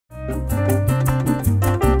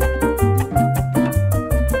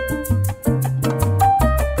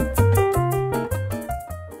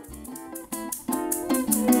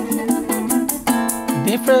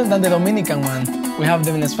Different than the Dominican one, we have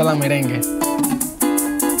the Venezuelan Merengue.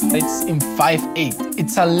 It's in 5/8.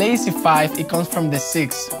 It's a lazy 5, it comes from the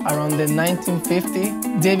 6. Around the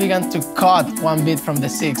 1950, they began to cut one beat from the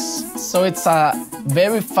 6. So it's a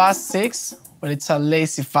very fast 6, but it's a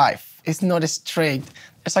lazy 5. It's not straight.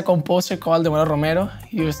 There's a composer called Romero.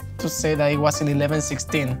 He used to say that it was in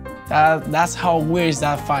 11/16. That's how weird is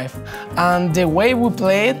that 5. And the way we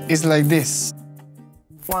play it is like this.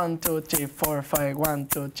 1, 2, 3, 4, 5, 1,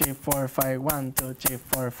 2, 3, 4, 5, 1, 2, 3,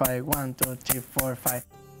 4, 5, 1, 2, 3, 4, 5.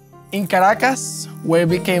 In Caracas, where it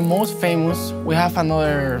became most famous, we have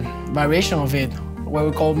another variation of it, what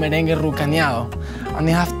we call merengue rucaneado. And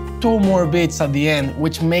they have 2 more beats at the end,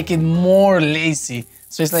 which make it more lazy.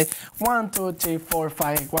 So it's like 1, 2, 3, 4,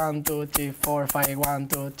 5, 1, 2, 3, 4, 5, 1,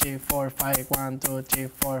 2, 3, 4, 5, 1, 2, 3,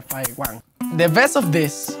 4, 5, 1. The best of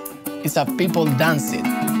this is that people dance it.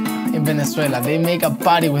 In Venezuela, they make a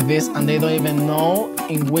party with this and they don't even know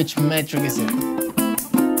in which metric is it.